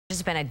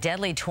It's been a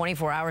deadly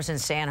 24 hours in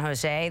San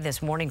Jose.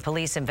 This morning,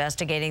 police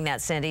investigating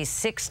that city's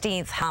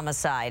 16th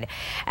homicide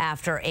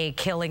after a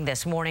killing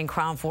this morning.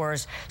 Crown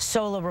 4's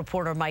solo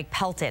reporter Mike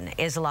Pelton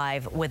is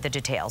live with the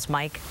details.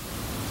 Mike.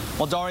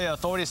 Well, Daria,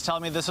 authorities tell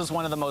me this is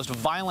one of the most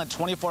violent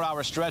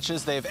 24-hour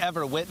stretches they've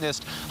ever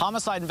witnessed.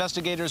 Homicide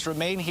investigators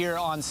remain here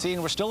on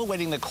scene. We're still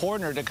awaiting the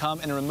coroner to come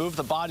and remove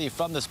the body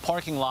from this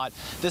parking lot.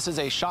 This is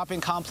a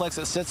shopping complex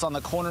that sits on the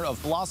corner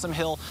of Blossom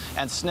Hill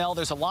and Snell.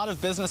 There's a lot of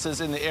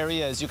businesses in the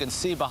area, as you can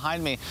see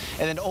behind me.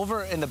 And then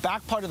over in the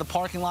back part of the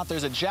parking lot,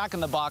 there's a Jack in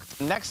the Box.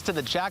 Next to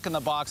the Jack in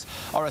the Box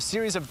are a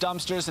series of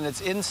dumpsters, and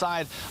it's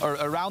inside or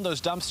around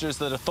those dumpsters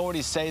that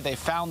authorities say they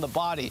found the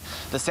body.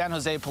 The San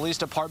Jose Police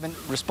Department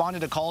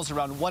responded to calls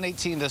around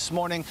 1:18 this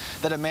morning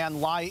that a man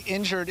lie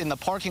injured in the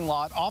parking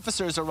lot.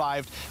 Officers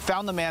arrived,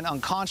 found the man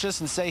unconscious,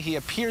 and say he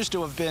appears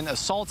to have been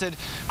assaulted.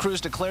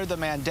 Crews declared the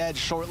man dead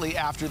shortly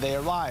after they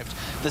arrived.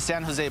 The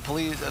San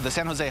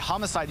Jose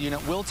Homicide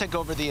Unit will take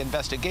over the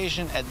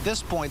investigation. At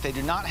this point, they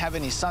do not have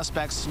any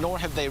suspects, nor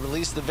have they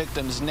released the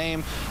victim's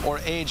name or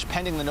age,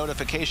 pending the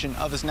notification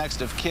of his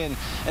next of kin.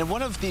 And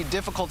one of the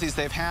difficulties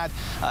they've had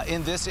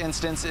in this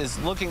instance is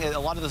looking at a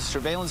lot of the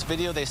surveillance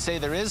video. They say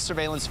there is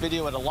surveillance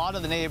video at a lot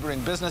of the neighboring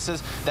businesses.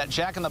 That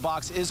Jack in the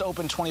Box is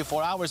open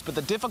 24 hours, but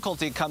the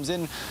difficulty comes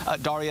in,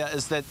 Daria,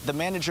 is that the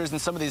managers in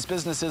some of these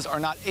businesses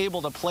are not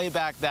able to play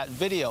back that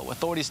video.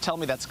 Authorities tell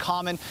me that's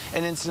common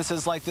in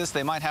instances like this.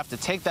 They might have to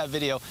take that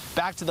video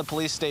back to the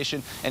police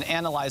station and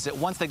analyze it.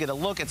 Once they get a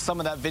look at some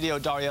of that video,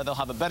 Daria, they'll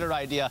have a better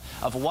idea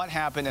of what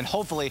happened and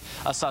hopefully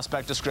a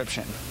suspect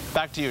description.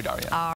 Back to you, Daria.